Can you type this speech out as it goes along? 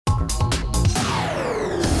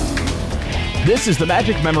This is the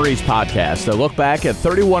Magic Memories Podcast, a look back at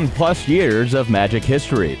 31-plus years of Magic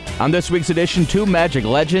history. On this week's edition, two Magic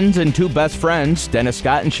legends and two best friends, Dennis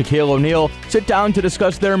Scott and Shaquille O'Neal, sit down to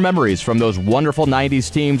discuss their memories from those wonderful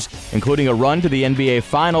 90s teams, including a run to the NBA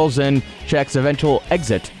Finals and Shaq's eventual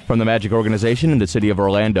exit from the Magic organization in the city of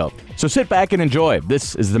Orlando. So sit back and enjoy.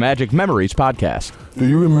 This is the Magic Memories Podcast. Do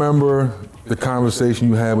you remember the conversation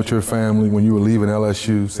you had with your family when you were leaving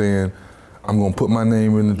LSU saying, I'm going to put my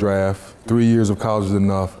name in the draft, 3 years of college is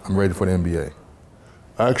enough, I'm ready for the NBA?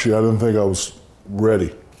 Actually, I didn't think I was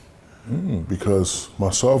ready because my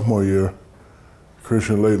sophomore year,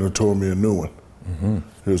 Christian Laettner tore me a new one.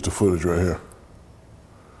 Here's the footage right here.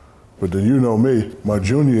 But then you know me, my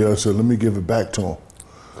junior year, I said, let me give it back to him.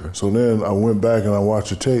 Okay. So then I went back and I watched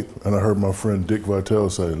the tape and I heard my friend Dick Vitale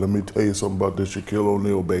say, let me tell you something about this Shaquille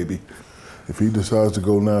O'Neal baby. If he decides to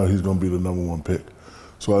go now, he's going to be the number one pick.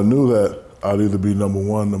 So I knew that I'd either be number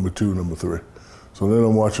one, number two, number three. So then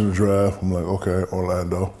I'm watching the draft. I'm like, okay,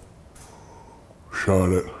 Orlando,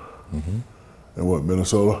 Charlotte, and what,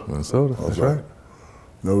 Minnesota? Minnesota, that's right.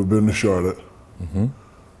 Never been to Charlotte.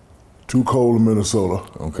 Too cold in Minnesota.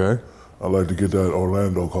 Okay. I'd like to get that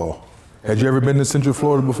Orlando call. Had you ever been to Central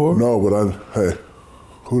Florida before? No, but hey,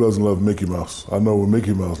 who doesn't love Mickey Mouse? I know where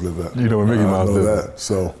Mickey Mouse live at. You know where Mickey Mouse live at.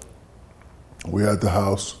 So we at the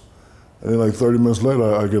house, and then like 30 minutes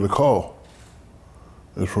later, I get a call.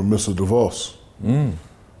 It's from Mr. DeVos. And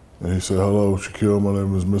he said, hello, Shaquille, my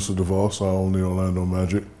name is Mr. DeVos. I own the Orlando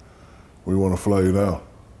Magic. We want to fly you down.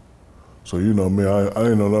 So you know me, I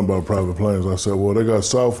ain't know nothing about private planes. I said, well, they got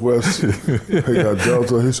Southwest, they got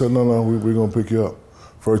Delta. He said, no, we're going to pick you up.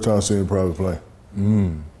 First time seeing a private plane.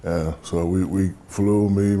 And so we flew,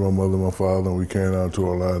 me, my mother, my father, and we came down to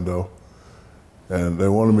Orlando. And they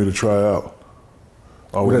wanted me to try out.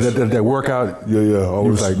 That workout? Yeah. Always,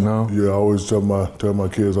 you was like, no? Yeah, I always tell my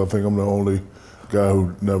kids, I think I'm the only guy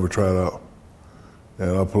who never tried out.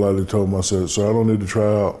 And I politely told them, I said, sir, I don't need to try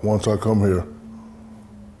out. Once I come here,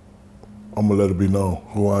 I'm going to let it be known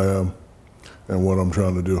who I am and what I'm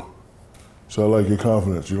trying to do. So I like your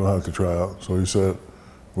confidence. You don't have to try out. So he said,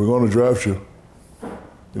 we're going to draft you.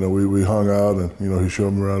 You know, we hung out and, you know, he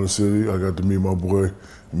showed me around the city. I got to meet my boy,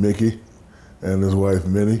 Mickey, and his wife,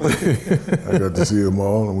 Minnie. I got to see them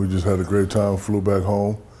all, and we just had a great time, flew back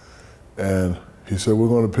home. And he said, we're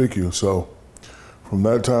going to pick you. So from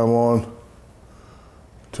that time on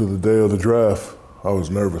to the day of the draft, I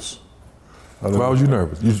was nervous. Why was you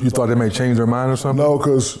nervous? You thought they may change their mind or something? No,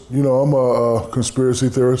 because, you know, I'm a conspiracy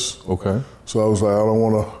theorist. Okay. So I was like, I don't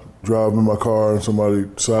want to drive in my car and somebody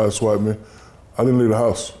sideswipe me. I didn't leave the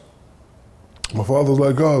house. My father was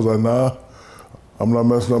like, oh, I was like, nah. I'm not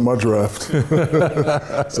messing up my draft.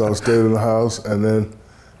 So I stayed in the house, and then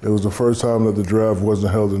it was the first time that the draft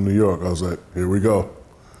wasn't held in New York. I was like, here we go.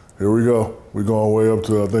 We're going way up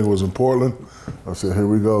to, I think it was in Portland. I said, here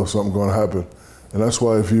we go, something's going to happen. And that's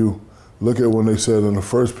why if you look at when they said in the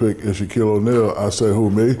first pick is Shaquille O'Neal, I said,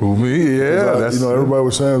 who, me? Who, me? Yeah. You know, everybody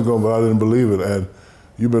was saying it's going, but I didn't believe it. And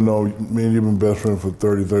me and you've been best friends for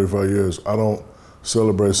 30, 35 years. I don't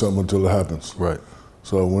celebrate something until it happens. Right.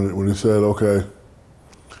 So when he said, okay,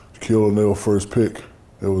 Shaquille O'Neal first pick,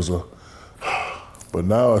 it was but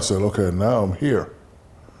now I said, okay, now I'm here.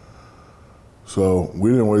 So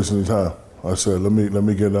we didn't waste any time. I said, let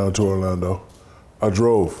me get down to Orlando. I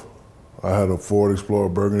drove. I had a Ford Explorer,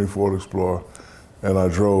 burgundy Ford Explorer, and I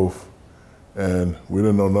drove, and we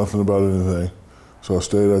didn't know nothing about anything. So I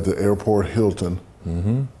stayed at the airport Hilton,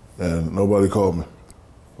 and nobody called me.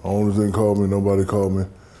 The only thing called me, nobody called me.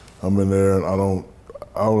 I'm in there, and I don't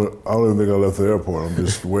even think I left the airport. I'm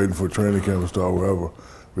just waiting for training camp to start wherever.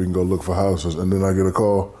 We can go look for houses. And then I get a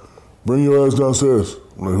call, bring your ass downstairs.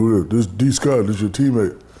 I'm like, who this? This D. Scott, this your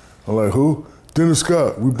teammate. I'm like, who? Dennis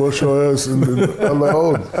Scott. We bust your ass. And I'm like,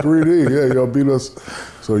 oh, 3D. Yeah, y'all beat us.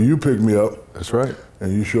 So you picked me up. That's right.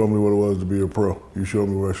 And you showed me what it was to be a pro. You showed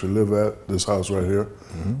me where I should live at, this house right here.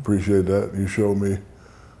 Appreciate that. You showed me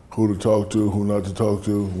who to talk to, who not to talk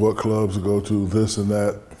to, what clubs to go to, this and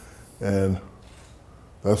that. And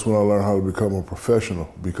that's when I learned how to become a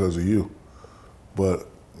professional because of you. But,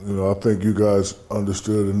 you know, I think you guys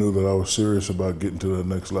understood and knew that I was serious about getting to the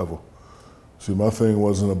next level. See, my thing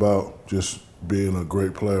wasn't about just being a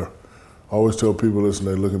great player. I always tell people this and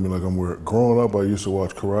they look at me like I'm weird. Growing up, I used to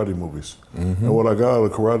watch karate movies. And what I got out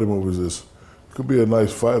of karate movies is you could be a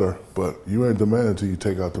nice fighter, but you ain't the man until you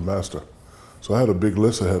take out the master. So I had a big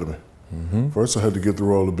list ahead of me. First, I had to get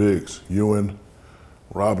through all the bigs. Ewing,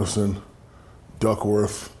 Robinson,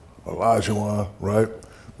 Duckworth, Olajuwon, right?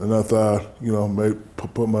 Then I thought, you know,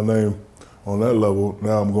 put my name On that level,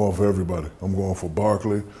 now I'm going for everybody. I'm going for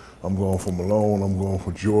Barkley. I'm going for Malone. I'm going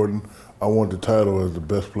for Jordan. I want the title as the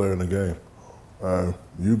best player in the game.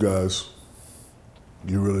 You guys,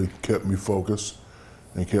 you really kept me focused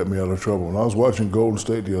and kept me out of trouble. When I was watching Golden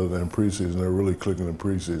State the other day in preseason, they're really clicking in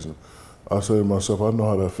preseason. I said to myself, I know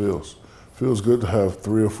how that feels. Feels good to have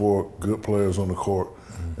 3 or 4 good players on the court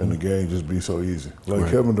and the game just be so easy.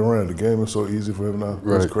 Like Kevin Durant, the game is so easy for him now.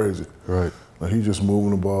 It's crazy. Right. Like he just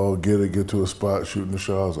moving the ball, get to a spot, shooting the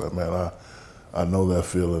shot. I was like, man, I know that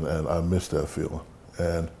feeling and I miss that feeling.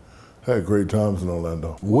 And had great times in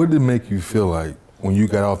Orlando. What did it make you feel like when you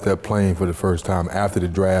got off that plane for the first time after the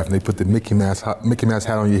draft and they put the Mickey Mouse hat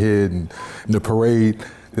on your head and the parade?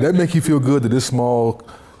 Did that make you feel good that this small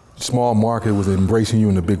market was embracing you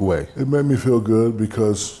in a big way? It made me feel good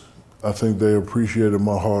because I think they appreciated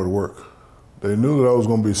my hard work. They knew that I was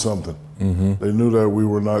going to be something. They knew that we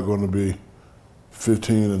were not going to be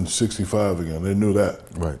 15 and 65 again. They knew that.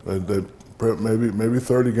 Right. They maybe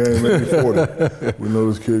 30 games, maybe 40. We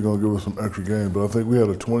know this kid going to give us some extra games, but I think we had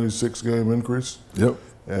a 26-game increase. Yep.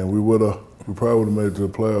 And we probably would have made it to the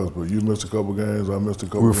playoffs, but you missed a couple games, I missed a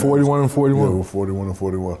couple games. We were 41 and 41? Yeah, we were 41 and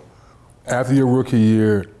 41. After your rookie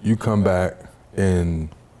year, you come back and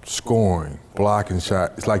scoring, blocking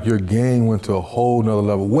shot. It's like your game went to a whole nother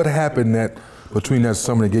level. What happened between that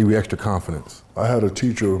summer that gave you extra confidence? I had a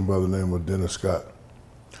teacher by the name of Dennis Scott,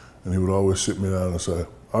 and he would always sit me down and say,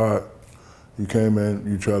 all right, you came in,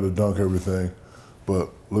 you tried to dunk everything,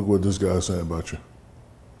 but look what this guy's saying about you.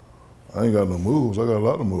 I ain't got no moves, I got a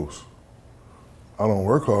lot of moves. I don't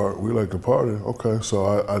work hard, we like to party. Okay,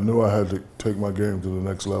 so I knew I had to take my game to the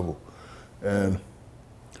next level. And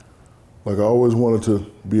like I always wanted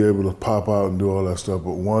to be able to pop out and do all that stuff,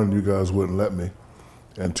 but 1, you guys wouldn't let me.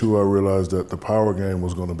 And 2, I realized that the power game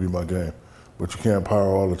was gonna be my game. But you can't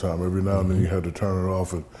power all the time. Every now and then you had to turn it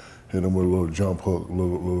off and hit them with a little jump hook,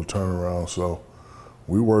 little turnaround. So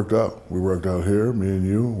we worked out. We worked out here, me and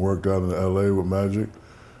you, worked out in LA with Magic,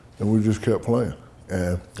 and we just kept playing.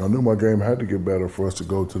 And I knew my game had to get better for us to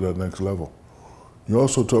go to that next level. You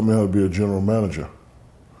also taught me how to be a general manager.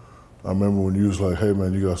 I remember when you was like, hey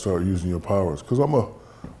man, you gotta start using your powers. Cause I'm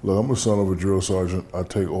a son of a drill sergeant. I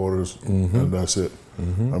take orders and that's it. I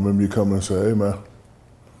remember you come and say, hey man,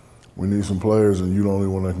 we need some players and you're the only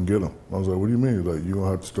one that can get them. I was like, what do you mean? He's like, you're gonna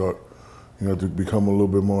have to become a little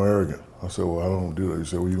bit more arrogant. I said, well, I don't do that. He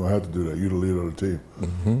said, well, you're gonna have to do that. You're the leader of the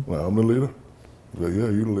team. Like, I'm the leader? He's like, yeah,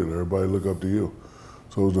 you're the leader. Everybody look up to you.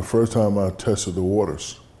 So it was the first time I tested the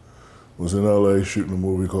waters. I was in LA shooting a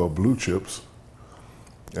movie called Blue Chips.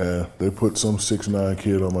 And they put some 6'9"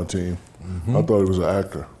 kid on my team. I thought he was an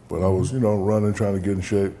actor, but I was, running, trying to get in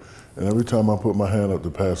shape. And every time I put my hand up,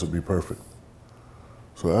 the pass would be perfect.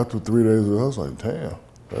 So after 3 days, I was like, damn,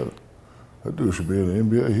 that dude should be in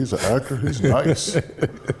the NBA. He's an actor, he's nice. So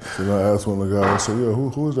then I asked one of the guys, I said, yeah,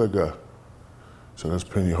 who is that guy? He said, that's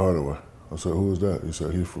Penny Hardaway. I said, who is that? He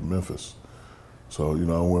said, he's from Memphis. So,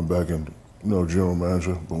 I went back and, general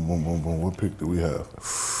manager, boom, boom, boom, boom, what pick do we have?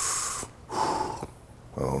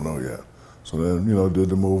 I don't know yet. So then, did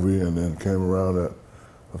the movie and then came around at,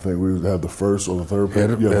 I think we had the first or the third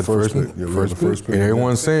pick. The first pick. Yeah, we had the first pick. And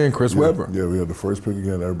everyone's saying Chris Webber. Yeah, we had the first pick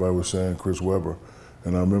again. Everybody was saying Chris Webber.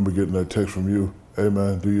 And I remember getting that text from you, hey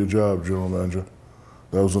man, do your job, general manager.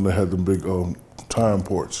 That was when they had the big time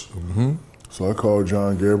ports. So I called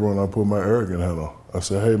John Gabriel and I put my arrogant hat on. I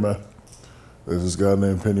said, hey man, there's this guy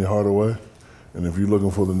named Penny Hardaway, and if you're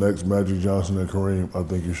looking for the next Magic Johnson and Kareem, I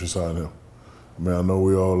think you should sign him. I know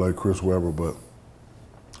we all like Chris Webber, but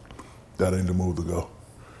that ain't the move to go.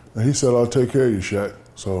 And he said, I'll take care of you, Shaq.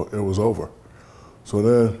 So it was over. So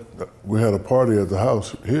then we had a party at the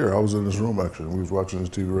house here. I was in this room, actually. We was watching this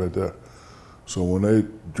TV right there. So when they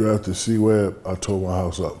drafted C-Webb, I tore my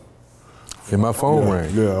house up. And my phone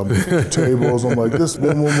rang. Yeah, I'm tables. I'm like, this,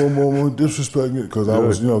 boom, boom, boom, boom, disrespecting it, because I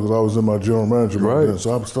was in my general manager. Right.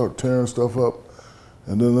 So I start tearing stuff up.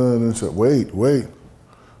 And then they said, wait.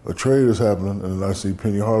 A trade is happening, and then I see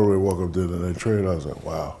Penny Hardaway walk up there, and they trade. I was like,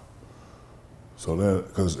 wow. So then,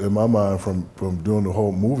 because in my mind, from doing the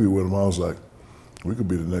whole movie with him, I was like, we could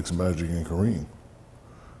be the next Magic and Kareem,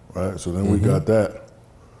 right? So then we got that,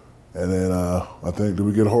 and then I think, did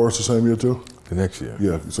we get Horace the same year too? The next year.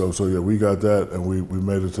 Yeah. So yeah, we got that, and we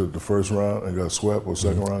made it to the first round and got swept, or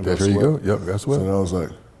second round. There you go. Yep, got swept. So then I was like,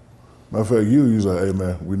 matter of fact, you was like, hey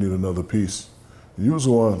man, we need another piece. You was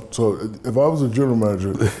the one, so if I was a general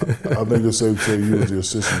manager, I think it's safe to say you was the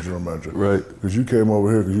assistant general manager. Right. Because you came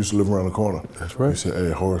over here because you used to live around the corner. That's right. You said,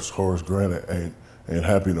 hey, Horace Granite ain't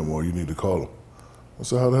happy no more. You need to call him. I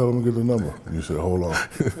said, how the hell am I going to get the number? And you said, hold on.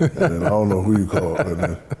 And then I don't know who you called. And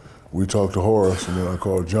then we talked to Horace, and then I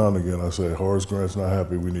called John again. I said, Horace Grant's not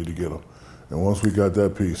happy, we need to get him. And once we got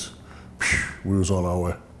that piece, we was on our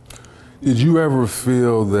way. Did you ever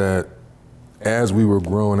feel that as we were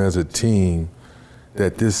growing as a team,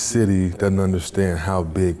 that this city doesn't understand how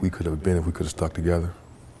big we could have been if we could have stuck together?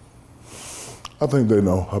 I think they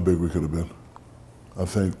know how big we could have been. I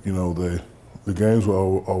think, you know, the games were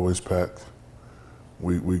always packed.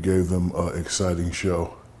 We gave them an exciting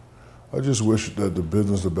show. I just wish that the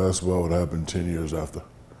business of basketball would happen 10 years after.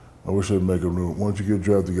 I wish they'd make a rule. Once you get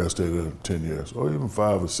drafted, you got to stay there 10 years, or even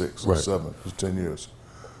 5 or 6 or 7. It's 10 years.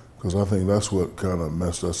 Because I think that's what kind of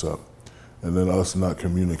messed us up. And then us not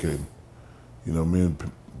communicating. You know, me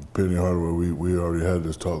and Penny Hardaway, we already had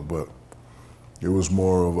this talk, but it was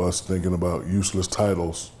more of us thinking about useless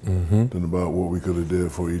titles than about what we could have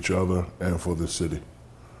did for each other and for the city.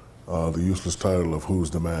 The useless title of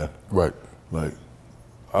who's the man. Right. Like,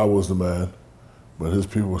 I was the man, but his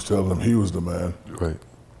people was telling him he was the man. Right.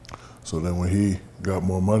 So then when he got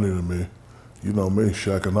more money than me, you know me,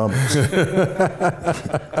 Shakonomics.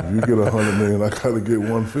 If you get $100 million, I gotta get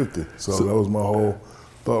 150. So that was my whole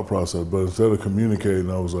thought process. But instead of communicating,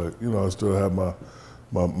 I was like, you know, I still have my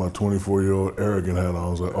 24-year-old arrogant hat on. I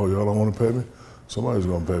was like, oh, y'all don't want to pay me? Somebody's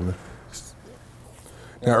gonna pay me.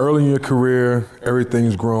 Now, early in your career,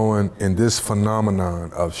 everything's growing in this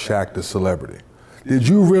phenomenon of Shaq the celebrity. Did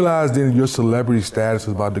you realize then your celebrity status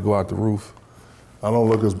was about to go out the roof? I don't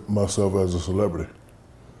look at myself as a celebrity.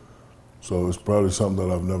 So it's probably something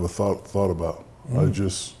that I've never thought about. I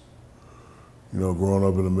just, you know, growing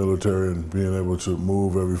up in the military and being able to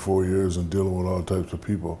move every 4 years and dealing with all types of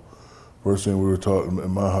people. First thing we were taught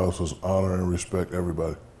in my house was honor and respect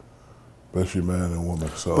everybody, especially man and woman.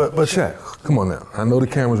 So, But Shaq, come on now. I know the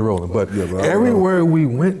camera's rolling, but Yeah, but everywhere we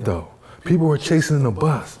went though, people were chasing in the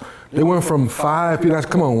bus. They went from 5 people,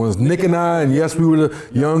 come on, when it was Nick and I, and yes, we were the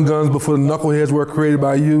young guns before the knuckleheads were created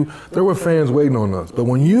by you, there were fans waiting on us. But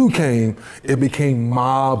when you came, it became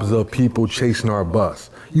mobs of people chasing our bus.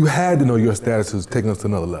 You had to know your status was taking us to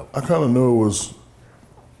another level. I kind of knew it was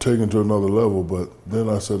taken to another level, but then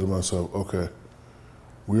I said to myself, okay,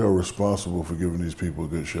 we are responsible for giving these people a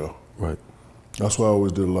good show. Right. That's why I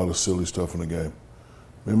always did a lot of silly stuff in the game.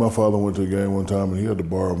 Me and my father went to a game one time and he had to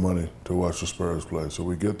borrow money to watch the Spurs play. So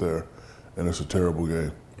we get there and it's a terrible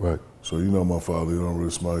game. Right. So you know my father, you don't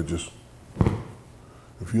really smile, just,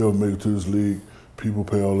 if you ever make it to this league, people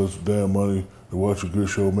pay all this damn money to watch a good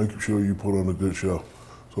show, make sure you put on a good show.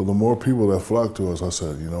 So the more people that flock to us, I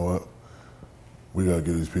said, you know what? We gotta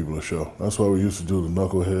give these people a show. That's why we used to do the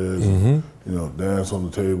knuckleheads, and, you know, dance on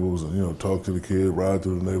the tables and, you know, talk to the kid, ride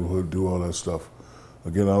through the neighborhood, do all that stuff.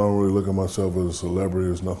 Again, I don't really look at myself as a celebrity.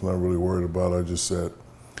 There's nothing I'm really worried about. I just said,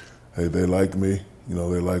 hey, they like me. You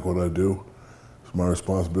know, they like what I do. It's my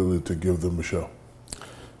responsibility to give them a show.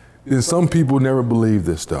 And some people never believe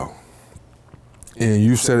this though. And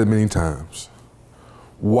you've said it many times.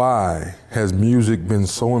 Why has music been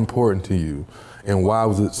so important to you? And why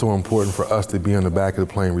was it so important for us to be on the back of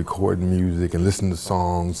the plane recording music and listening to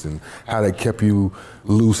songs, and how that kept you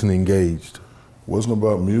loose and engaged? It wasn't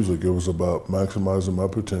about music, it was about maximizing my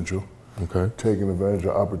potential, taking advantage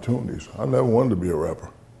of opportunities. I never wanted to be a rapper.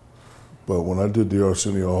 But when I did the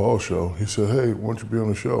Arsenio Hall show, he said, hey, why don't you be on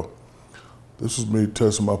the show? This is me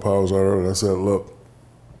testing my powers out early. I said, look,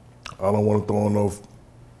 I don't want to throw on no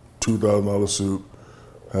 $2,000 suit,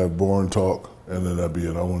 have boring talk, and then that be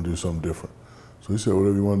it. I want to do something different. So he said,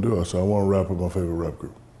 whatever you want to do. I said, I want to rap with my favorite rap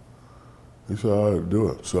group. He said, all right, do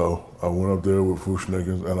it. So I went up there with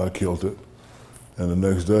Fu-Schnickens and I killed it. And the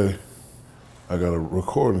next day, I got a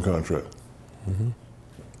recording contract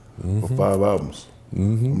for 5 albums.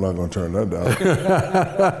 I'm not going to turn that down.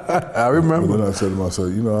 I remember. But then I said to myself,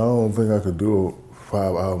 you know, I don't think I could do a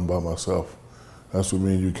 5 album by myself. That's what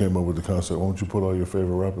me and you came up with the concept. Why don't you put all your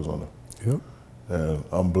favorite rappers on it? Yep. And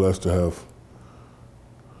I'm blessed to have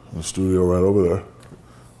the studio right over there.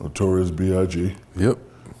 Notorious B.I.G. Yep.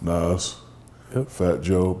 Nas. Yep. Fat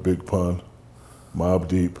Joe, Big Pun, Mobb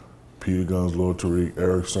Deep, Peter Guns, Lord Tariq,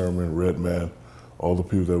 Eric Sermon, Redman, all the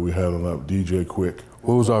people that we had on up, DJ Quick.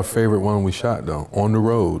 What was our favorite one we shot though? On the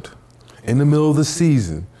road, in the middle of the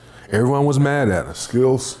season. Everyone was mad at us.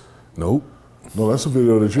 Skills? Nope. No, that's a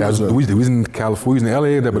video that you was in. We was in California, we was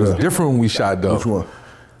in LA, but it's different when we shot though. Which one?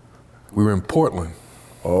 We were in Portland.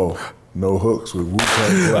 Oh, No Hooks with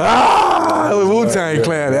Wu-Tang Clan. With Wu-Tang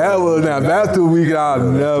Clan. That was, now that's the week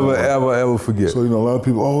I'll never, ever forget. So, you know, a lot of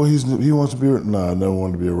people, oh, he wants to be nah, I never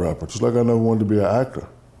wanted to be a rapper. Just like I never wanted to be an actor.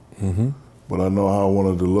 But I know how I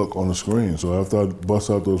wanted to look on the screen. So after I bust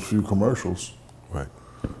out those few commercials, Right.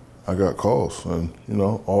 I got calls. And,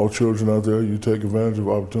 all children out there, you take advantage of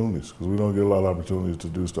opportunities because we don't get a lot of opportunities to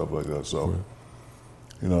do stuff like that. So,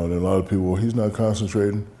 and a lot of people, he's not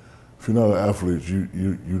concentrating. If you're not an athlete,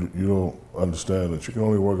 you don't understand that you can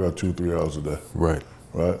only work out 2-3 hours a day. Right.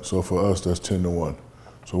 Right? So for us, that's 10 to 1.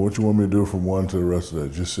 So what you want me to do from 1 to the rest of the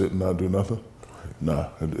day? Just sit and not do nothing? Nah,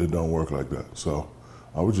 it don't work like that. So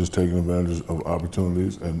I was just taking advantage of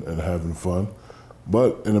opportunities and having fun.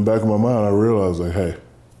 But in the back of my mind, I realized, like, hey,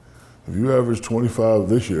 if you average 25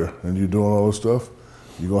 this year and you're doing all this stuff,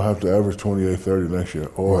 you're going to have to average 28, 30 next year.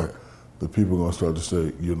 Or the people are going to start to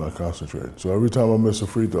say, you're not concentrating. So every time I miss a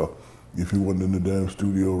free throw, if you wasn't in the damn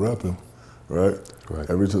studio rapping, right?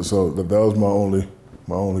 Every time, so that was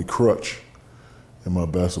my only crutch in my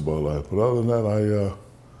basketball life. But other than that,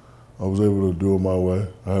 I was able to do it my way.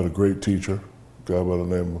 I had a great teacher, a guy by the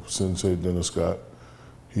name of Sensei Dennis Scott.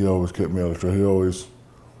 He always kept me out of trouble.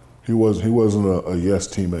 He wasn't a yes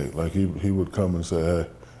teammate. Like he would come and say, hey,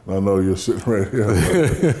 and I know you're sitting right here.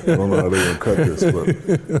 I don't know how they're gonna cut this,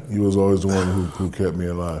 but he was always the one who kept me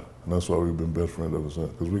in line. And that's why we've been best friends ever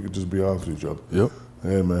since. Because we could just be honest with each other. Yep.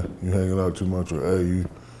 Hey man, you hanging out too much, or hey, you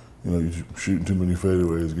shooting too many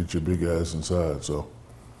fadeaways, get your big ass inside. So,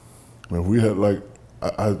 if we had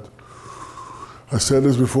I said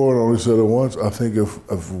this before and I only said it once. I think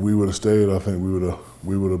if we would have stayed, I think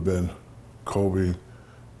we would have been Kobe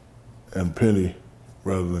and Penny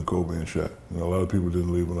rather than Kobe and Shaq. A lot of people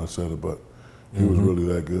didn't leave when I said it, but he was really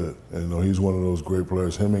that good. And he's one of those great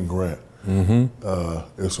players. Him and Grant.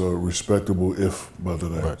 It's a respectable if by the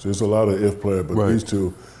name. So it's a lot of if players, but these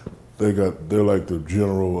two, they're like the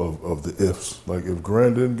general of the ifs. Like if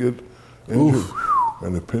Grant didn't get injured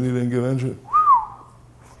and if Penny didn't get injured,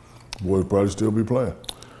 boys probably still be playing.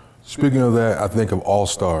 Speaking of that, I think of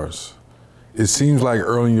All-Stars. It seems like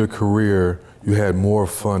early in your career, you had more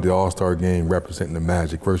fun at the All-Star game representing the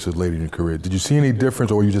Magic versus later in your career. Did you see any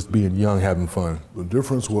difference, or were you just being young, having fun? The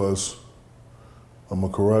difference was I'm a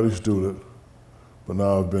karate student, but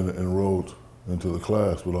now I've been enrolled into the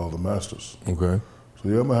class with all the masters. Okay. So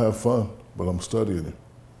yeah, I'm gonna have fun, but I'm studying it.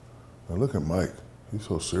 Now look at Mike. He's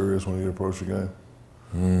so serious when he approaches the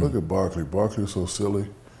game. Look at Barkley. Barkley's so silly,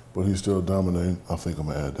 but he's still dominating. I think I'm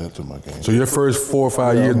gonna add that to my game. So your first 4 or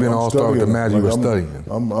 5 years being All-Star with the Magic, you were studying.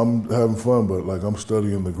 I'm having fun, but I'm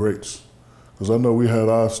studying the greats. Because I know we had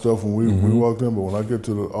our stuff when we walked in, but when I get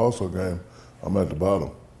to the All-Star game, I'm at the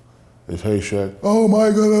bottom. It's, hey, Shaq, oh my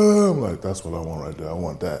God. I'm like, that's what I want right there. I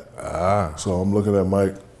want that. So I'm looking at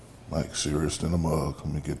Mike serious than a mug.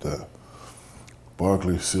 Let me get that.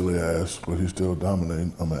 Barkley, silly ass, but he's still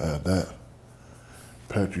dominating. I'm gonna add that.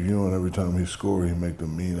 Patrick Ewing, every time he scored, he make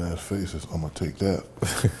them mean ass faces. I'm gonna take that.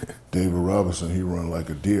 David Robinson, he run like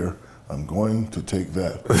a deer. I'm going to take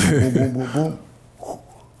that. Boom, boom, boom, boom.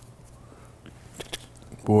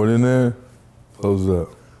 Board in there, close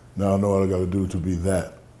up. Now I know what I got to do to be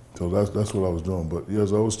that. So that's what I was doing. But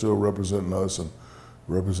yes, I was still representing us and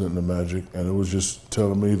representing the Magic, and it was just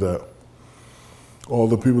telling me that all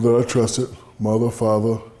the people that I trusted, mother,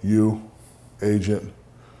 father, you, agent,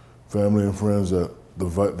 family and friends, that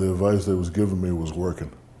the advice they was giving me was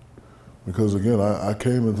working. Because again, I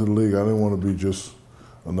came into the league, I didn't want to be just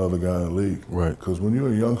another guy in the league. Right. Because when you're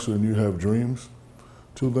a youngster and you have dreams,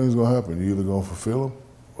 2 things gonna happen. You're either gonna fulfill them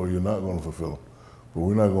or you're not gonna fulfill them. But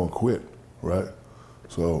we're not gonna quit, right?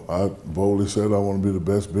 So I boldly said I want to be the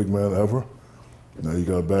best big man ever. Now you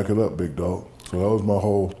gotta back it up, big dog. So that was my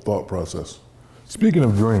whole thought process. Speaking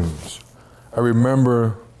of dreams, I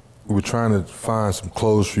remember we were trying to find some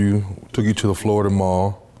clothes for you. Took you to the Florida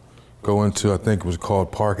Mall, go into, I think it was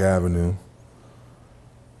called Park Avenue.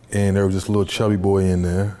 And there was this little chubby boy in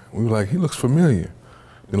there. We were like, he looks familiar.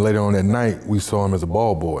 Then later on that night, we saw him as a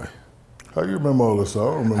ball boy. How you remember all this? I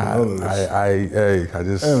don't remember none of this.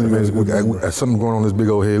 I something going on in this big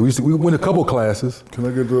old head. We went a couple classes. Can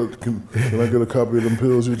I get a copy of them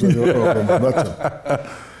pills you think? I don't remember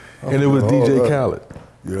nothing. And it was DJ Khaled.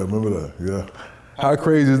 Yeah, I remember that, yeah. How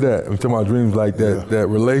crazy is that? I'm talking about dreams like that, that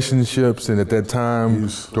relationships, and at that time,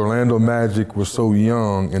 the Orlando Magic was so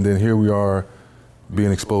young, and then here we are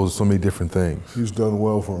being exposed to so many different things. He's done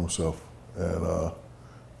well for himself, and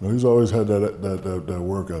he's always had that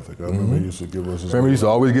work ethic. I remember he used to give us his Remember he used to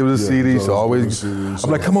always give us a CD,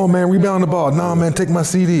 I'm like, come on man, rebound the ball. Nah man, take my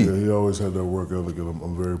CD. Yeah, he always had that work ethic, and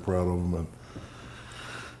I'm very proud of him, and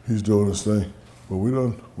he's doing his thing. But we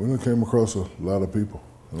done came across a lot of people,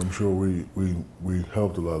 and I'm sure we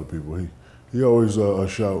helped a lot of people. He always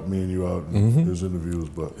shout me and you out in his interviews,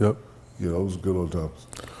 but yeah, it was good old times.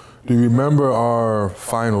 Do you remember our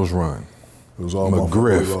finals run? It was all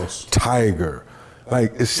McGriff, Tiger.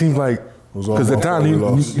 Like, it seemed like Because at the time,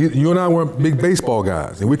 you and I weren't big baseball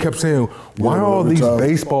guys, and we kept saying, why are all these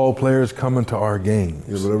baseball players coming to our games?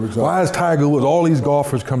 Yeah, but every time, why is Tiger Woods, all these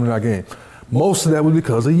golfers coming to our game? Most of that was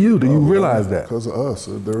because of you. Do you realize that? Because of us.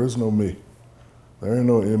 There is no me. There ain't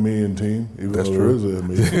no ME in team, even That's though true. there is an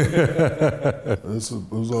ME.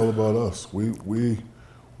 It was all about us.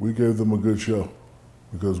 We gave them a good show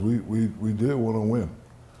because we did want to win.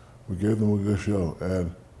 We gave them a good show.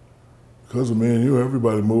 And because of me and you,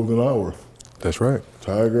 everybody moved in Outworth. That's right.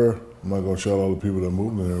 Tiger, I'm not going to shout all the people that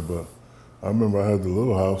moved in there, but I remember I had the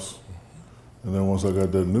little house. And then once I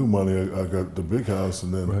got that new money, I got the big house.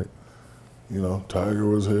 And then, you know, Tiger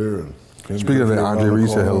was here. And speaking of that, Andre Reed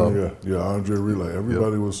said hello. Yeah, Andre Reed. Like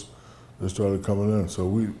everybody they started coming in. So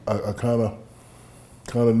I kind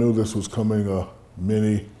of knew this was coming a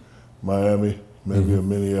mini Miami, maybe a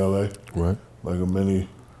mini LA, right? Like a mini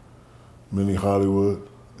Hollywood,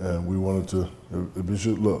 and we wanted to. It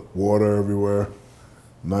should look water everywhere,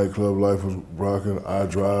 nightclub life was rocking,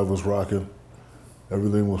 iDrive was rocking,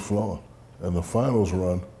 everything was flowing. And the finals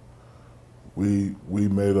run, we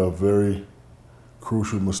made a very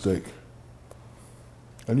crucial mistake.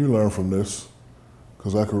 And you learn from this,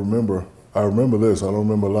 because I remember this, I don't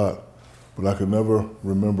remember a lot, but I could never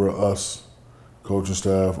remember us, coaching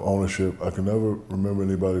staff, ownership, I could never remember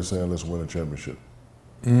anybody saying, let's win a championship,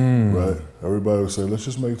 right? Everybody would say, let's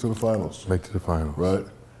just make it to the finals. Make it to the finals. Right?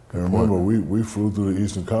 And remember, we flew through the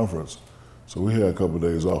Eastern Conference, so we had a couple of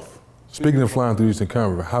days off. Speaking of flying through the Eastern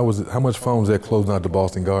Conference, how much fun was that closing out the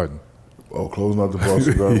Boston Garden? Oh, closing out the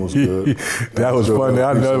Boston Garden was good. That was fun.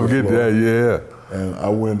 I'll never forget that, yeah. And I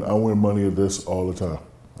win money at this all the time.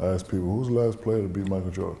 I ask people, who's the last player to beat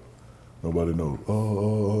Michael Jordan? Nobody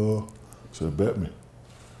knows. Said, bet me.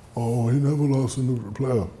 Oh, he never lost in the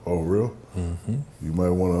playoff. Oh, real? Mm-hmm. You might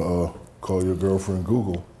want to call your girlfriend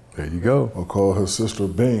Google. There you go. Or call her sister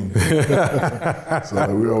Bing.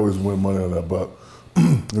 So we always win money on that. But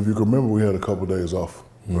if you can remember, we had a couple days off,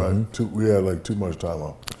 right? We had like too much time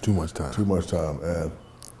off. Too much time. Too much time. And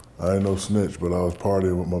I ain't no snitch, but I was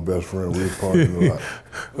partying with my best friend. We was partying a lot.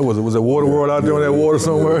 Was it Water World out there on that water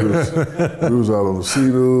somewhere? We was out on the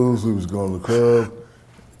Sea-Doos. We was going to the club.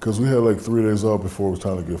 Because we had like 3 days off before it was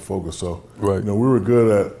time to get focused. So, you know, we were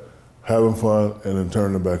good at having fun and then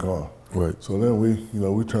turning it back on. Right. So then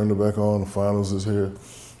we turned it back on. The finals is here.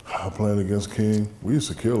 Playing against King. We used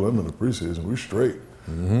to kill them in the preseason. We straight.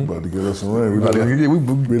 About to get us some rain.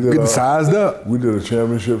 We getting sized up. We did a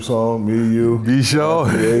championship song, me, you. Be sure.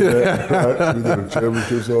 We did a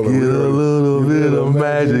championship song. Get a little bit of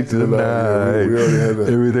magic tonight. We already had that.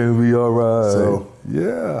 Everything will be all right. So,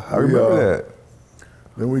 yeah, I remember that.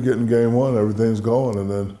 Then we get in game one, everything's going,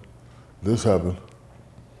 and then this happened.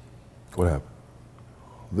 What happened?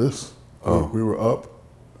 This. We were up,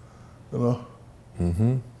 you know.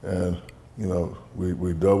 And, you know,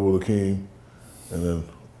 we double the King, and then,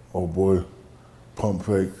 oh boy, pump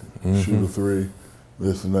fake, shoot a three,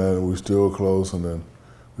 this and that, and we still close, and then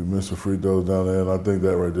we missed a free throw down there, and I think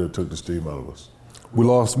that right there took the steam out of us. We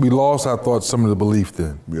lost, I thought, some of the belief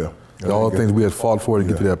then. Yeah. And all the things we had fought for to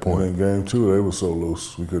get to that point. And then game two, they were so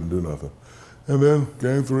loose, we couldn't do nothing. And then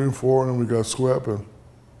game 3 and 4, and we got swept, and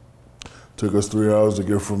took us 3 hours to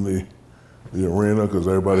get from the arena, because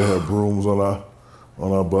everybody had brooms on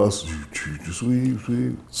our bus. Sweep.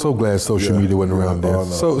 So glad social media wasn't around then.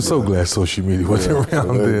 So glad social media wasn't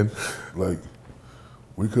around then. Like,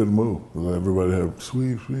 we couldn't move. Everybody had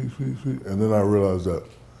sweep. And then I realized that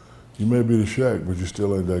you may be the Shaq, but you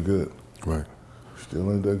still ain't that good. Right.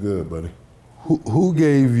 Still ain't that good, buddy. Who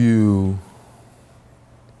gave you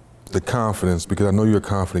the confidence, because I know you're a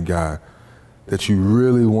confident guy, that you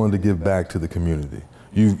really wanted to give back to the community?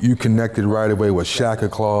 You connected right away with Shaq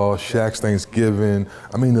Claus, Shaq's Thanksgiving.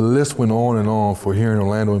 I mean, the list went on and on for here in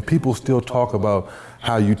Orlando, and people still talk about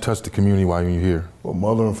how you touched the community while you're here. Well,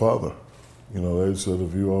 mother and father. You know, they said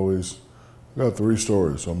if you always, I got 3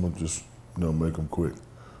 stories, so I'm gonna just, make them quick.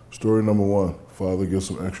 Story number 1, father gets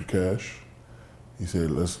some extra cash. He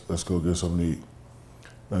said, let's go get something to eat.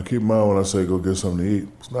 Now keep in mind when I say go get something to eat,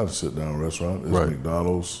 it's not a sit-down restaurant. It's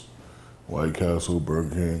McDonald's, White Castle,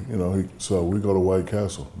 Burger King. So we go to White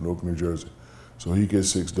Castle, Newark, New Jersey. So he gets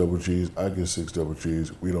 6 double cheese, I get 6 double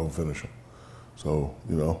cheese. We don't finish them. So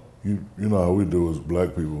you know how we do as black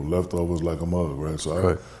people, leftovers like a mug, right?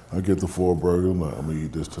 So I get the 4 burgers. I'm gonna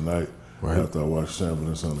eat this tonight. After I watch Sampling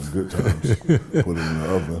and Son of Good Times, put it in the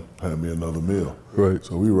oven, have me another meal. Right.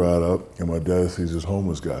 So we ride up, and my dad sees this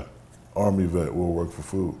homeless guy, Army vet, will work for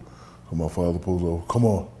food. So my father pulls over, come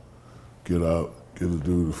on, get out, give the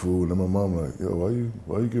dude the food. And then my mom like, yo,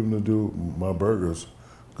 why you giving the dude my burgers?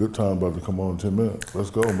 Good time about to come on in 10 minutes.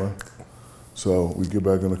 Let's go, man. So we get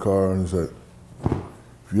back in the car and he said,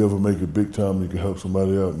 if you ever make it big time, you can help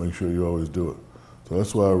somebody out, make sure you always do it. So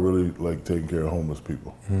that's why I really like taking care of homeless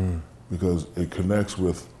people, because it connects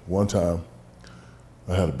with. One time,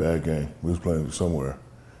 I had a bad game. We was playing somewhere,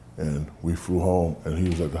 and we flew home, and he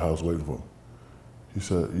was at the house waiting for me. He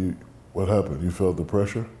said, what happened? You felt the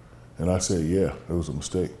pressure? And I said, yeah, it was a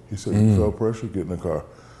mistake. He said, you felt pressure? Get in the car.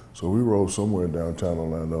 So we rode somewhere in downtown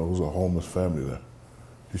Orlando. It was a homeless family there.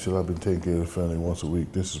 He said, I've been taking care of the family once a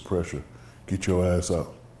week. This is pressure. Get your ass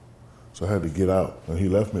out. So I had to get out, and he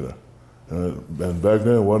left me there. And back then,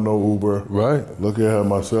 there wasn't no Uber. Right. Lucky I had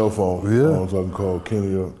my cell phone, Yeah. so I can call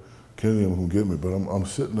Kenny who get me. But I'm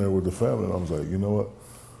sitting there with the family, and I was like, you know what?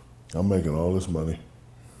 I'm making all this money.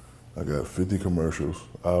 I got 50 commercials.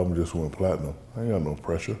 Album just went platinum. I ain't got no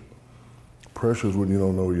pressure. Pressure is when you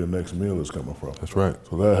don't know where your next meal is coming from. That's right.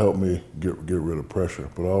 So that helped me get rid of pressure.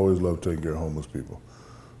 But I always loved taking care of homeless people.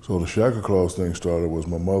 So the Shaka Claus thing started was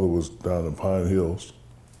my mother was down in Pine Hills,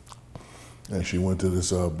 and she went to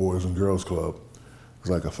this Boys and Girls Club. It was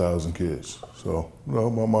like 1,000 kids. So,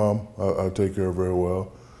 my mom, I take care of very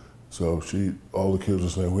well. So all the kids were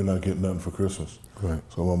saying, we're not getting nothing for Christmas. Right.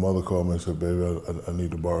 So my mother called me and said, baby, I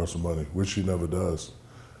need to borrow some money, which she never does.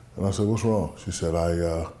 And I said, what's wrong? She said, I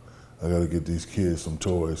got to get these kids some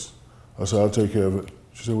toys. I said, I'll take care of it.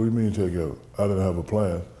 She said, what do you mean take care of it? I didn't have a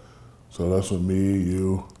plan. So that's when me,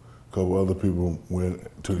 you, a couple other people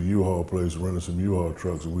went to the U-Haul place, rented some U-Haul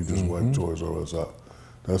trucks, and we just wiped Toys R Us out.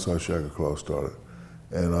 That's how Shaka Claus started.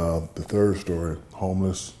 And the third story,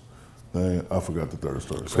 homeless thing, I forgot the third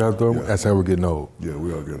story. Yeah. That's how we're getting old. Yeah,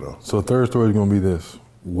 we are getting old. So the third story is going to be this.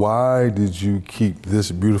 Why did you keep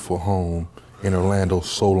this beautiful home in Orlando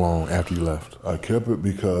so long after you left? I kept it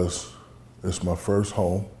because it's my first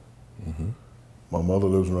home. My mother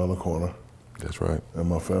lives around the corner. That's right. And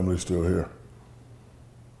my family's still here.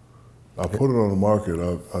 I put it on the market.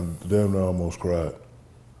 I damn near almost cried.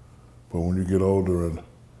 But when you get older and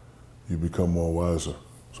you become more wiser.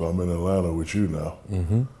 So I'm in Atlanta with you now.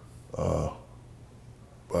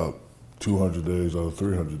 About 200 days out of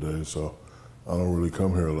 300 days, so I don't really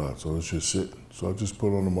come here a lot. So it's just sitting. So I just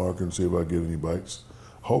put it on the market and see if I get any bites.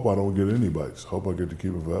 Hope I don't get any bites. Hope I get to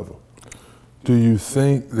keep it forever. Do you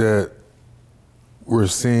think that we're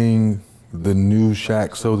seeing the new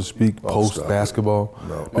Shaq, so to speak, post basketball?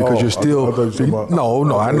 No. Because you're still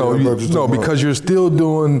because you're still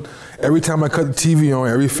doing. Every time I cut the TV on,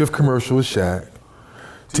 every fifth commercial is Shaq.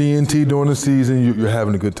 TNT during the season, you're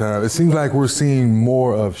having a good time. It seems like we're seeing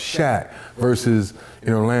more of Shaq versus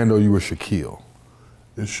in Orlando, you were Shaquille.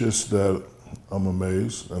 It's just that I'm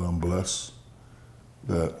amazed and I'm blessed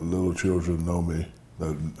that little children know me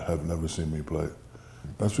that have never seen me play.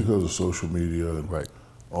 That's because of social media and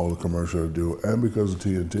all the commercials I do, and because of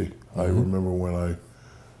TNT. I remember when I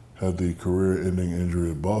had the career-ending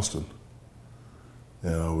injury at Boston,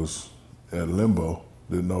 and I was at limbo,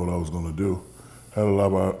 didn't know what I was going to do. Had a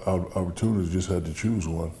lot of opportunities, just had to choose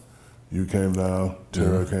one. You came down,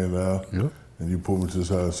 Tara came down, and you pulled me to the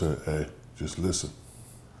side and said, hey, just listen.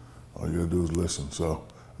 All you gotta do is listen. So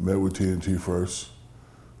I met with TNT first.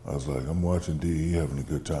 I was like, I'm watching DE having a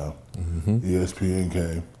good time. ESPN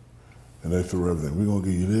came, and they threw everything. We're gonna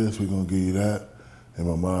give you this, we're gonna give you that. In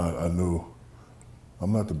my mind, I knew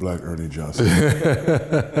I'm not the black Ernie Johnson.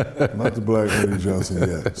 I'm not the black Ernie Johnson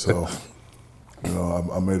yet. So,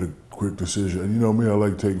 I made a quick decision. And you know me, I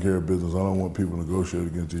like taking care of business. I don't want people to negotiate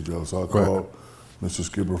against each other. So I called Mr.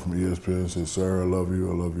 Skipper from ESPN and said, sir, I love you,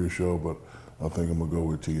 I love your show, but I think I'm gonna go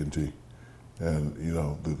with TNT. And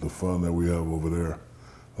the fun that we have over there,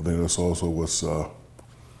 I think that's also what's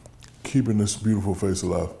keeping this beautiful face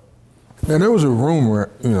alive. And there was a rumor,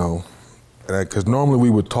 because normally we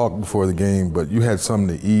would talk before the game, but you had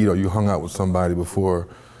something to eat or you hung out with somebody before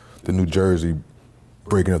the New Jersey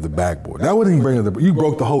breaking of the backboard. That wasn't even breaking of you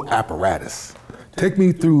broke the whole apparatus. Take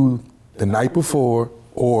me through the night before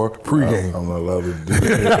or pregame. I'm not allowed to do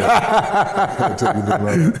that. I can't take you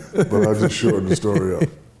through but I just shortened the story up.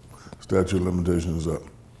 Statute of limitations is up.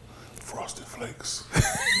 Frosted Flakes.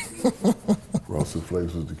 Frosted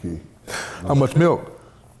Flakes was the key. How much milk?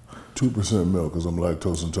 2% milk, because I'm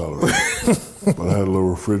lactose intolerant. But I had a little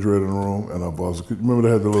refrigerator in the room, and I bought some, remember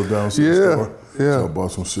they had the little downstairs store? Yeah. So I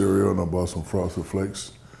bought some cereal, and I bought some Frosted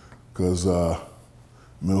Flakes, because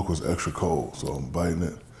milk was extra cold, so I'm biting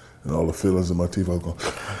it, and all the feelings in my teeth, I was going,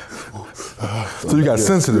 So you got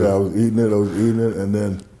sensitive. Yeah, I was eating it, and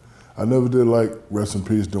then I never did like, rest in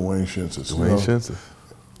peace, Dwayne Shinsis.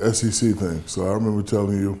 SEC thing. So I remember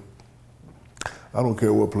telling you, I don't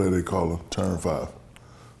care what play they call him, turn 5.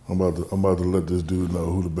 I'm about to let this dude know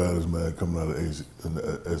who the baddest man coming out of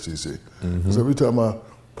the SEC. Because every time I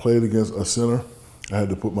played against a center, I had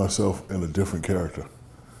to put myself in a different character.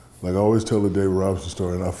 Like I always tell the David Robinson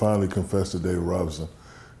story, and I finally confessed to David Robinson,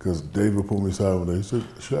 because David put me aside one day. He said,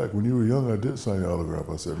 Shaq, when you were young, I did sign your autograph.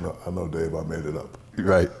 I said, no, I know, Dave, I made it up.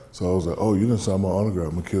 Right. So I was like, oh, you didn't sign my autograph,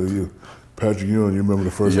 I'm gonna kill you. Patrick Ewing, you remember the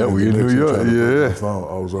first Yeah, we in New York, yeah.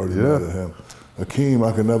 I was already mad at him. Hakeem,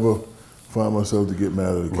 I could never find myself to get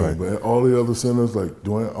mad at Hakeem. Right. But all the other centers, like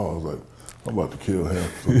Dwayne, I was like, I'm about to kill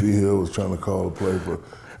him. So D. Hill was trying to call a play for,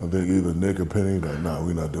 I think, either Nick or Penny. Like, nah,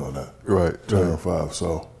 we're not doing that. Right. Turn 5.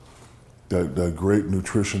 So that great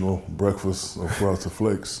nutritional breakfast of Frosted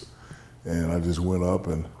Flakes, and I just went up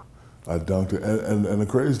and I dunked it. And the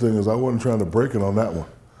crazy thing is I wasn't trying to break it on that one.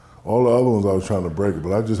 All the other ones I was trying to break it,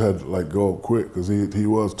 but I just had to like go up quick because he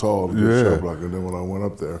was tall, a good shot blocker. And then when I went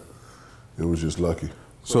up there, it was just lucky.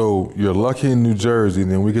 So you're lucky in New Jersey,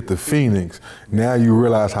 and then we get to Phoenix. Now you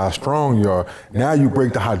realize how strong you are. Now you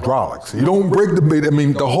break the hydraulics. You don't break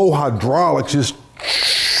the whole hydraulics just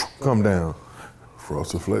come down.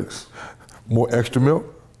 Frosted Flakes. More extra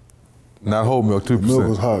milk? Not whole milk, 2%. The milk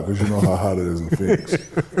was hot because you know how hot it is in Phoenix.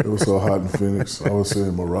 It was so hot in Phoenix. I was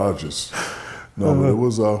saying mirages. No, but it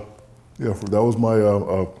was, that was my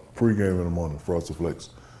pregame in the morning, Frosted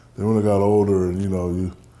Flakes. Then when I got older and,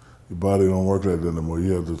 your body don't work like that anymore,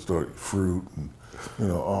 you have to start fruit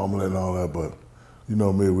and, omelet and all that. But you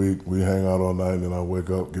know me, we hang out all night and then I wake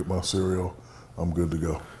up, get my cereal, I'm good to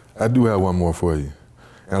go. I do have one more for you.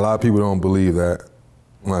 And a lot of people don't believe that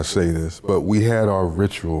when I say this, but we had our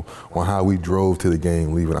ritual on how we drove to the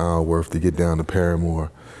game, leaving Isleworth to get down to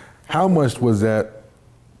Paramore. How much was that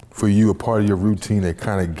for you a part of your routine that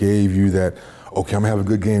kind of gave you that, okay, I'm gonna have a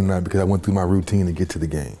good game tonight because I went through my routine to get to the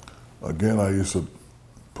game? Again, I used to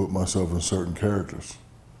put myself in certain characters.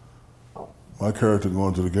 My character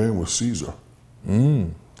going to the game was Caesar.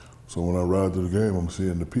 So when I ride to the game, I'm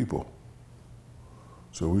seeing the people.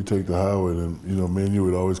 So we take the highway, and me and you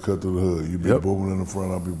would always cut through the hood. You'd be booming in the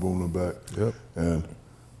front, I'd be booming in the back. Yep. And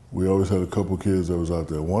we always had a couple kids that was out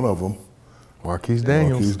there. One of them, Marquise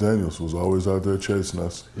Daniels was always out there chasing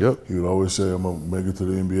us. Yep. He would always say, I'm gonna make it to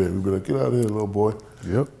the NBA. We'd be like, get out of here, little boy.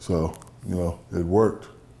 Yep. So, it worked.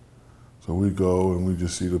 So we go and we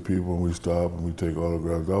just see the people and we stop and we take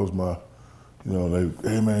autographs. That was my,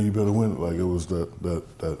 hey man, you better win it. Like it was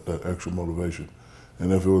that extra motivation.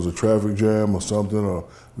 And if it was a traffic jam or something, or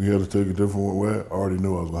we had to take a different way, I already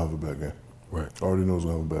knew I was gonna have a bad game. Right. I already knew I was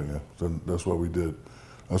gonna have a bad game. So that's what we did.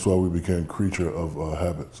 That's why we became creature of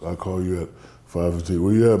habits. I call you at 5:15.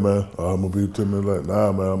 Where you at, man? I'm gonna be 10 minutes late.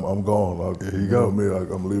 Nah, man, I'm gone. Here you go. Me,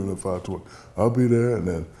 I'm leaving at 5:20. I'll be there, and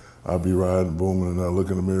then I'll be riding, booming, and I look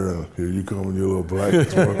in the mirror, and here you come in your little black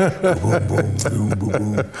boom, boom, boom, boom,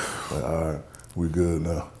 boom. Like, all right, we good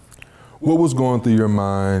now. What was going through your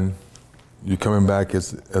mind? You coming back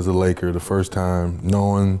as a Laker the first time,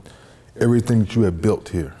 knowing everything that you had built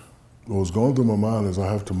here? What was going through my mind is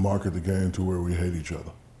I have to market the game to where we hate each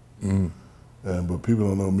other. But people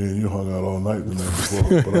don't know me and you hung out all night the night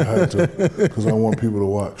before, but I had to because I want people to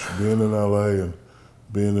watch. Being in LA and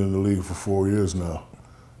being in the league for 4 years now,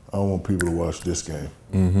 I want people to watch this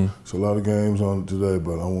game. So a lot of games on today,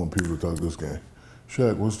 but I want people to talk this game.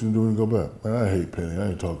 Shaq, what's you doing to go back? Man, I hate Penny. I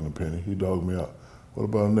ain't talking to Penny. He dogged me out. What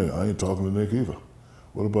about Nick? I ain't talking to Nick either.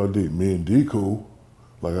 What about D? Me and D cool.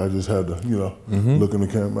 Like I just had to, look in the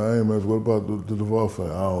camera. Hey man, what about the Duval thing?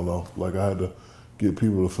 I don't know. Like I had to get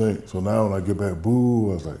people to think. So now when I get back,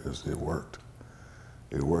 boo, I was like, it worked.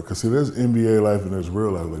 It worked. Cause see, there's NBA life and there's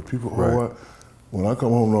real life. Like people, when I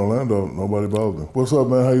come home to Orlando, nobody bothers me. What's up,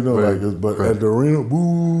 man? How you doing? Like, but at the arena,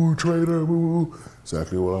 boo, trader, boo.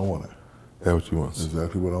 Exactly what I wanted. That's what you want.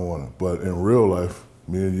 Exactly what I wanted. But in real life,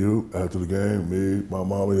 me and you, after the game, me, my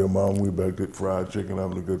mama, your mom, we back to fried chicken,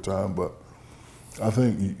 having a good time. But I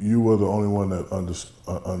think you were the only one that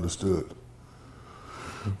understood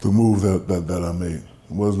the move that I made. It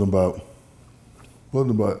wasn't about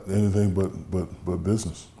anything but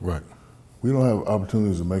business. Right. We don't have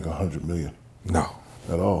opportunities to make $100 million. No.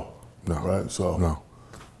 At all. No. Right? So no.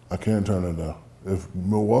 I can't turn that down. If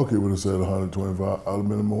Milwaukee would have said 125, I'd have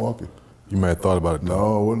been in Milwaukee. You might have thought about it, though.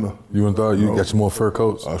 No, I wouldn't have. You wouldn't thought? You got some more fur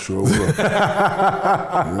coats? I sure would have.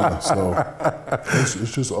 Yeah, so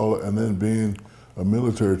it's just all, and then being a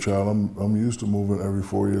military child, I'm used to moving every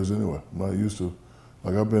 4 years anyway. I'm not used to,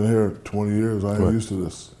 like I've been here 20 years, I ain't used to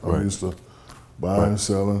this. I'm used to buying,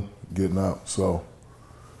 selling, getting out. So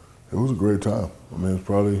it was a great time. I mean, it's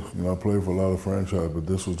probably, I played for a lot of franchises, but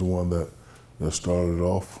this was the one that started it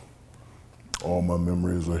off. All my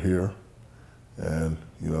memories are here. And,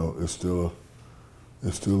 it's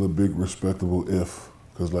still a big respectable if,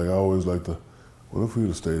 because like I always like to, what if we would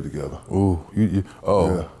have stayed together? Ooh,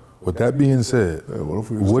 Yeah. With that being said,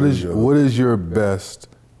 what is your best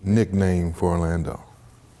nickname for Orlando?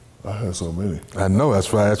 I had so many. I know,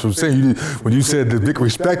 that's what I'm saying. When you said the big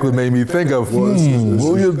respect, what made me think of, what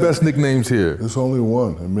were your best nicknames here? It's only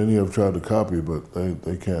one, and many have tried to copy, but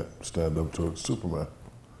they can't stand up to it. Superman.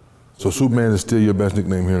 So Superman is still your best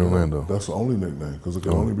nickname here in Orlando? That's the only nickname, because it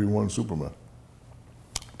can only be one Superman.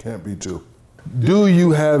 Can't be two. Do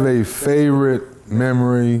you have a favorite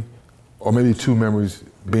memory, or maybe two memories,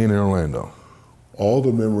 being in Orlando? All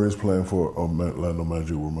the memories playing for Orlando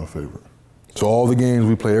Magic were my favorite. So all the games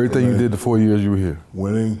we played, everything you did the 4 years you were here?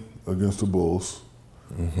 Winning against the Bulls.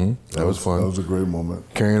 Mm-hmm. That was fun. That was a great moment.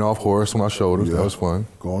 Carrying off Horace on my shoulders, that was fun.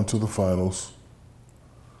 Going to the finals.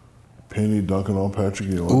 Penny dunking on Patrick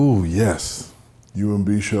Ewing. Ooh, yes. You and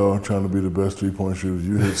B. Shaw trying to be the best three-point shooters.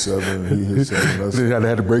 You hit 7 and he hit 7. He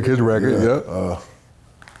had to break his record,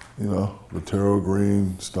 You know, Laterro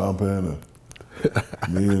Green stomping and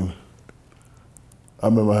me and I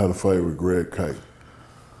remember I had a fight with Greg Kite.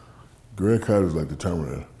 Greg Kite was like the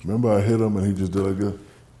Terminator. Remember I hit him and he just did like this?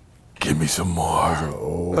 Give me some more. I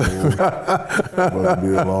was like, about to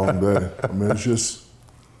be a long day. I mean, it's just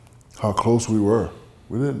how close we were.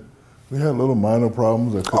 We had little minor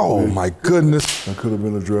problems that my goodness. That could have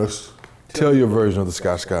been addressed. Tell your version of the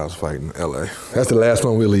Scott Skiles fight in L.A. That's the last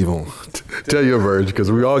one we'll leave on. Tell your version,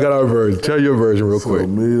 because we all got our version. Tell your version real quick. So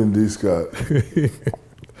me and D. Scott.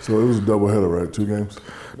 So it was a doubleheader, right? 2 games?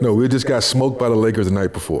 No, we just got smoked by the Lakers the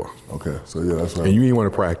night before. Okay, so yeah, that's what happened. And you didn't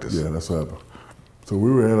want to practice. Yeah, that's what happened. So we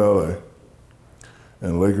were in L.A.,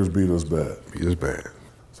 and Lakers beat us bad. Beat us bad.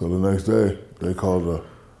 So the next day, they called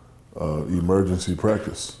a emergency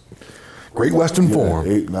practice. Great Western form.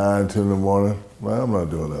 8, 9, 10 in the morning. Man, I'm not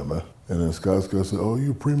doing that, man. And then Scott said, "Oh,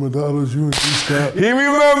 you prima donnas, you and D. Scott." He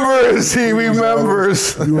remembers. He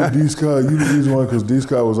remembers. You and D. Scott, you the reason why, because D.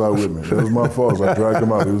 Scott was out with me. It was my fault. So I dragged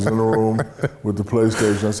him out. He was in the room with the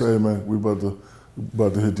PlayStation. I said, "Hey, man, we about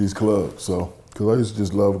to hit these clubs." So, because I used to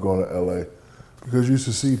just love going to L.A. because you used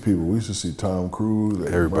to see people. We used to see Tom Cruise,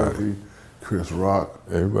 Eddie Murphy, Chris Rock,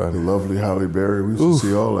 everybody, the lovely Halle Berry. We used to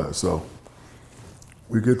see all that. So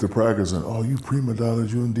we get to practice and, "Oh, you prima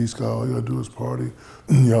donnas, you and D. Scott, all you gotta do is party.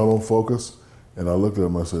 Y'all don't focus." And I looked at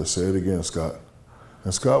him, I said, "Say it again, Scott."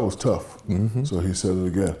 And Scott was tough. Mm-hmm. So he said it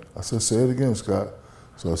again. I said, "Say it again, Scott."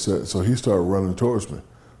 So he started running towards me.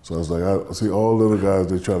 So I was like, I see all little guys,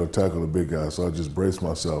 they try to tackle the big guys. So I just braced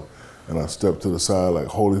myself and I stepped to the side like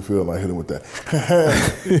Holyfield and I hit him with that.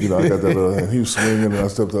 I got that other hand. He was swinging and I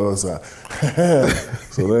stepped to the other side.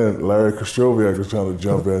 So then Larry Kostroviak was trying to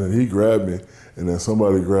jump in and he grabbed me. And then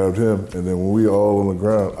somebody grabbed him, and then when we all on the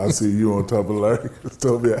ground, I see you on top of Larry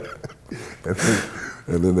Kostroviak.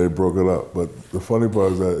 and then they broke it up. But the funny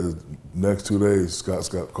part is next 2 days, Scott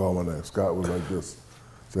called my name. Scott was like this.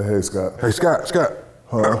 Say, "Hey, Scott." "Hey, Scott."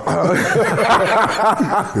 Huh?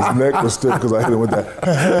 His neck was stiff because I hit him with that.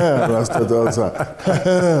 And I stepped the other side.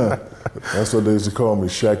 That's what they used to call me,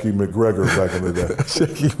 Shacky McGregor back in the day.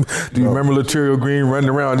 Do you remember Laterro Green running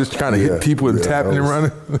around just trying to hit people and tapping and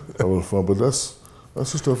running? That was fun, but that's the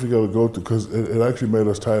stuff you got to go through because it actually made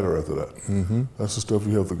us tighter after that. Mm-hmm. That's the stuff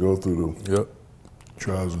you have to go through to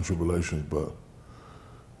trials and tribulations. But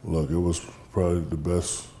look, it was probably the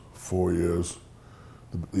best 4 years.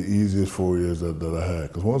 The easiest 4 years that I had.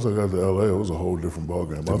 Because once I got to LA, it was a whole different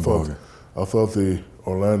ballgame. I thought the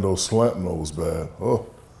Orlando Slantno was bad. Oh,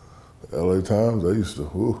 the LA Times, they used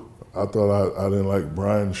to, I thought I didn't like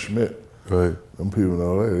Brian Schmidt. Right. Them people in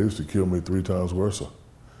LA, they used to kill me 3 times worse.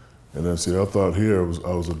 And then see, I thought here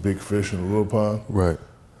I was a big fish in a little pond. Right.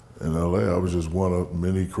 In LA, I was just one of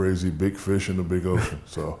many crazy big fish in the big ocean.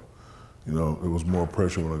 So, it was more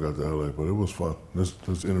pressure when I got to LA, but it was fun. This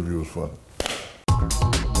interview was fun.